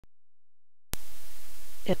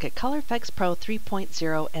NIK Color Efex Pro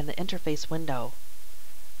 3.0 and the interface window.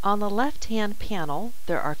 On the left-hand panel,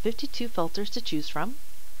 there are 52 filters to choose from,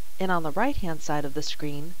 and on the right-hand side of the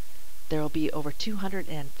screen, there will be over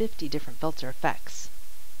 250 different filter effects.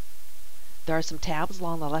 There are some tabs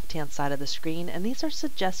along the left-hand side of the screen, and these are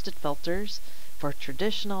suggested filters for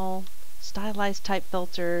traditional, stylized type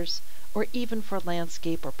filters, or even for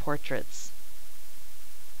landscape or portraits.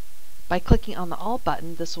 By clicking on the All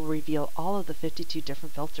button, this will reveal all of the 52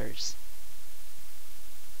 different filters.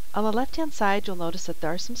 On the left-hand side, you'll notice that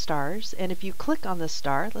there are some stars, and if you click on this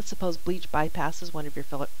star, let's suppose Bleach Bypass is one of your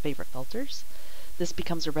favorite filters, this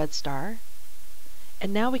becomes a red star.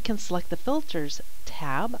 And now we can select the Filters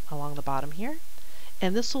tab along the bottom here,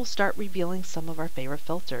 and this will start revealing some of our favorite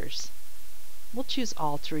filters. We'll choose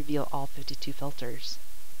All to reveal all 52 filters.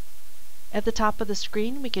 At the top of the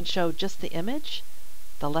screen, we can show just the image.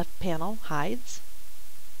 The left panel hides,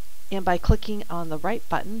 and by clicking on the right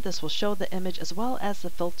button, this will show the image as well as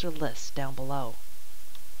the filter list down below.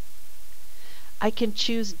 I can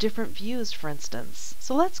choose different views, for instance.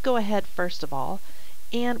 So let's go ahead first of all,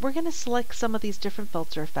 and we're going to select some of these different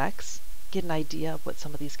filter effects, get an idea of what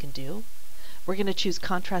some of these can do. We're going to choose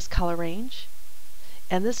Contrast Color Range,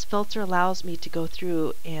 and this filter allows me to go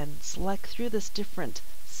through and select through this different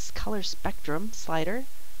color spectrum slider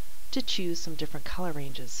to choose some different color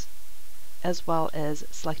ranges, as well as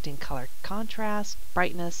selecting color contrast,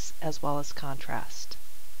 brightness, as well as contrast.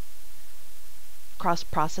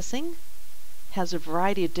 Cross-processing has a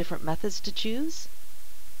variety of different methods to choose.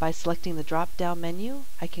 By selecting the drop-down menu,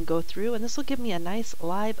 I can go through, and this will give me a nice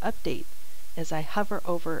live update as I hover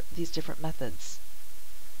over these different methods.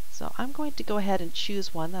 So I'm going to go ahead and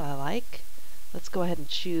choose one that I like. Let's go ahead and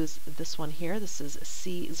choose this one here. This is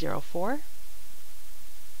C04.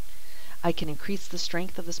 I can increase the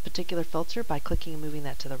strength of this particular filter by clicking and moving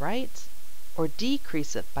that to the right, or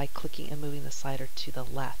decrease it by clicking and moving the slider to the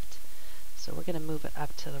left. So we're going to move it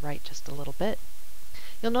up to the right just a little bit.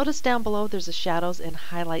 You'll notice down below there's a Shadows and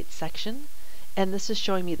Highlights section, and this is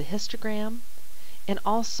showing me the histogram, and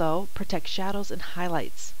also Protect Shadows and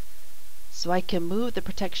Highlights. So I can move the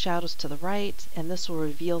Protect Shadows to the right, and this will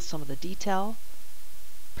reveal some of the detail.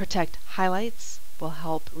 Protect Highlights will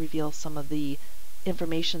help reveal some of the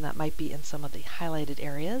information that might be in some of the highlighted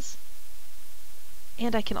areas.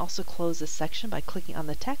 And I can also close this section by clicking on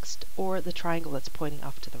the text or the triangle that's pointing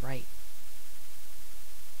off to the right.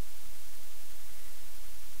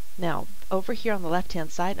 Now, over here on the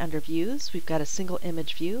left-hand side under Views, we've got a single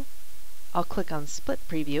image view. I'll click on Split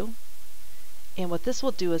Preview, and what this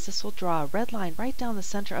will do is this will draw a red line right down the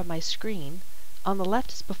center of my screen. On the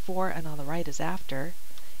left is before and on the right is after.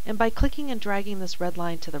 And by clicking and dragging this red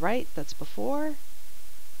line to the right, that's before,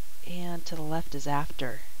 and to the left is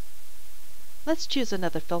after. Let's choose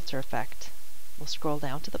another filter effect. We'll scroll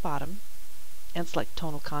down to the bottom and select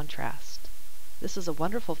Tonal Contrast. This is a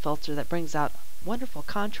wonderful filter that brings out wonderful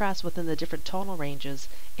contrast within the different tonal ranges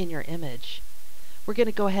in your image. We're going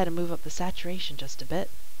to go ahead and move up the saturation just a bit,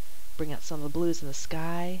 bring out some of the blues in the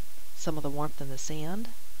sky, some of the warmth in the sand,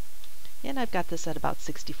 and I've got this at about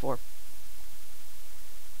 64.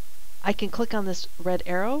 I can click on this red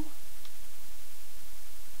arrow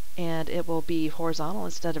and it will be horizontal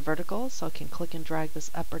instead of vertical, so I can click and drag this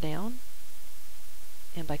up or down,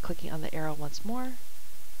 and by clicking on the arrow once more,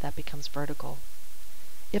 that becomes vertical.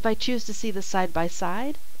 If I choose to see this side by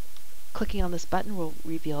side, clicking on this button will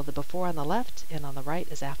reveal the before on the left and on the right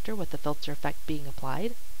is after, with the filter effect being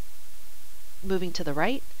applied. Moving to the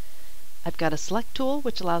right, I've got a select tool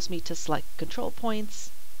which allows me to select control points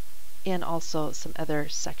and also some other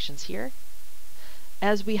sections here.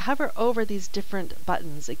 As we hover over these different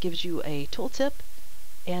buttons, it gives you a tooltip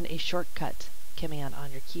and a shortcut command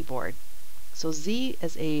on your keyboard. So Z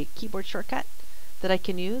is a keyboard shortcut that I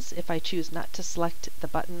can use if I choose not to select the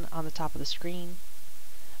button on the top of the screen,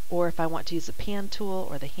 or if I want to use the pan tool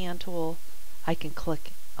or the hand tool, I can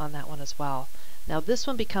click on that one as well. Now this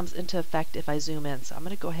one becomes into effect if I zoom in, so I'm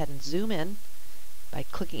going to go ahead and zoom in by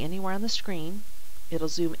clicking anywhere on the screen. It'll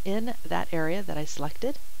zoom in that area that I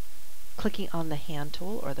selected. Clicking on the hand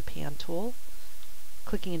tool or the pan tool,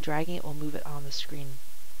 clicking and dragging it will move it on the screen.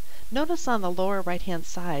 Notice on the lower right hand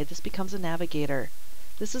side this becomes a navigator.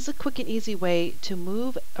 This is a quick and easy way to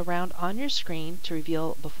move around on your screen to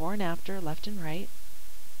reveal before and after, left and right,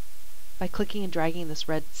 by clicking and dragging this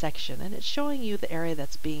red section, and it's showing you the area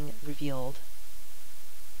that's being revealed.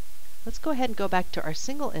 Let's go ahead and go back to our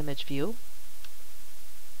single image view,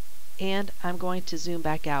 and I'm going to zoom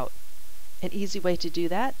back out. An easy way to do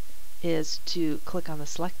that is to click on the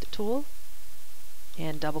Select tool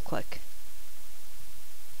and double click.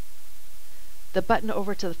 The button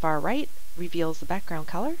over to the far right reveals the background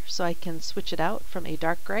color, so I can switch it out from a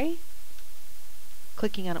dark gray.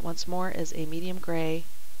 Clicking on it once more is a medium gray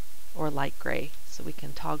or light gray, so we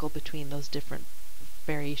can toggle between those different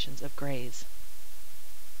variations of grays.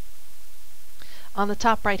 On the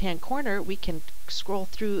top right hand corner, we can scroll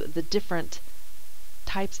through the different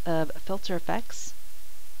types of filter effects,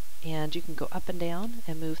 and you can go up and down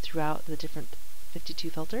and move throughout the different 52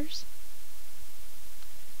 filters.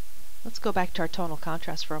 Let's go back to our tonal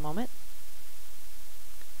contrast for a moment.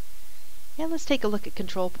 And let's take a look at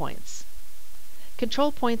control points.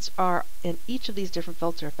 Control points are in each of these different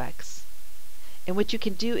filter effects. And what you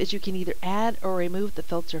can do is you can either add or remove the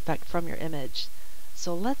filter effect from your image.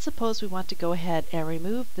 So let's suppose we want to go ahead and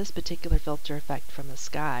remove this particular filter effect from the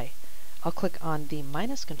sky. I'll click on the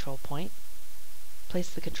minus control point, place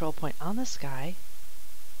the control point on the sky,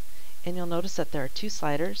 and you'll notice that there are two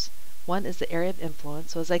sliders. One is the area of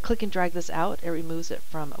influence, so as I click and drag this out, it removes it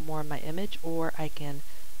from more of my image, or I can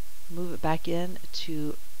move it back in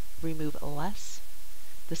to remove less.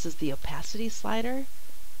 This is the opacity slider.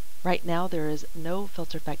 Right now there is no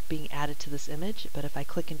filter effect being added to this image, but if I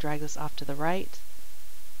click and drag this off to the right,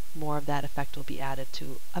 more of that effect will be added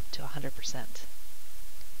to up to 100%.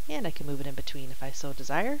 And I can move it in between if I so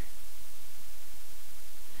desire.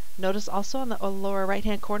 Notice also on the lower right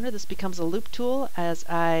hand corner, this becomes a loop tool. As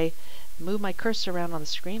I move my cursor around on the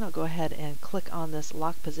screen, I'll go ahead and click on this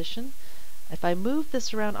lock position. If I move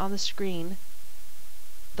this around on the screen,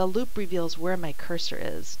 the loop reveals where my cursor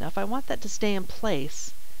is. Now if I want that to stay in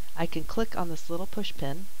place, I can click on this little push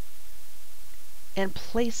pin and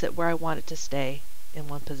place it where I want it to stay in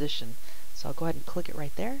one position. So I'll go ahead and click it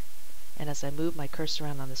right there, and as I move my cursor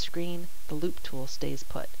around on the screen, the loop tool stays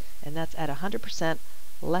put. And that's at 100%,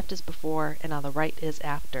 left is before, and on the right is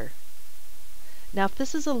after. Now if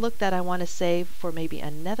this is a look that I want to save for maybe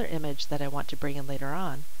another image that I want to bring in later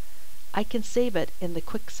on, I can save it in the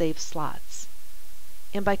quick save slots.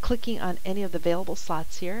 And by clicking on any of the available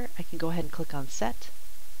slots here, I can go ahead and click on Set,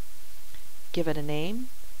 give it a name,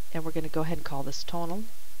 and we're going to go ahead and call this Tonal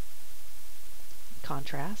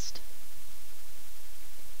Contrast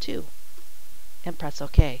 2, and press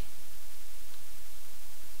OK.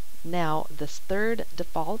 Now this third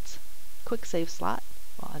default quick save slot,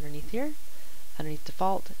 well, underneath here, underneath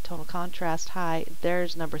default, tonal contrast high,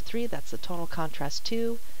 there's number 3, that's the tonal contrast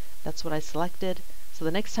 2, that's what I selected. So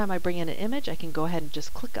the next time I bring in an image, I can go ahead and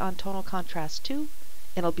just click on tonal contrast 2, and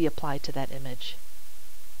it'll be applied to that image.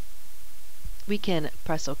 We can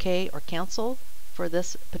press OK or cancel for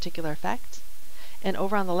this particular effect. And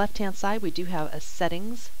over on the left hand side, we do have a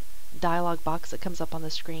settings dialog box that comes up on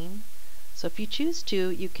the screen. So if you choose to,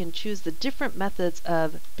 you can choose the different methods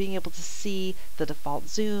of being able to see the default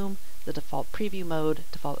zoom, the default preview mode,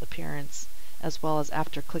 default appearance, as well as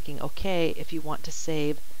after clicking OK if you want to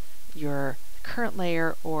save your current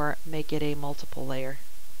layer or make it a multiple layer.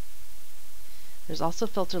 There's also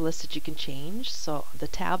filter lists that you can change. So the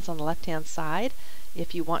tabs on the left hand side,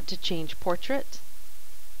 if you want to change portrait,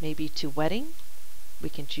 maybe to wedding, we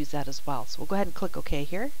can choose that as well. So we'll go ahead and click OK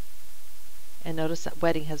here. And notice that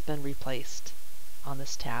wedding has been replaced on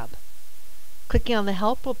this tab. Clicking on the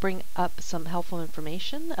help will bring up some helpful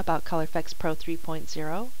information about Color Efex Pro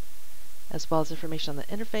 3.0, as well as information on the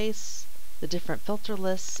interface, the different filter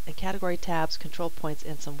lists and category tabs, control points,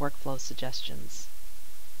 and some workflow suggestions.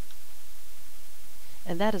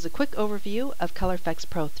 And that is a quick overview of Color Efex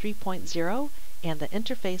Pro 3.0 and the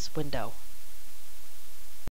interface window.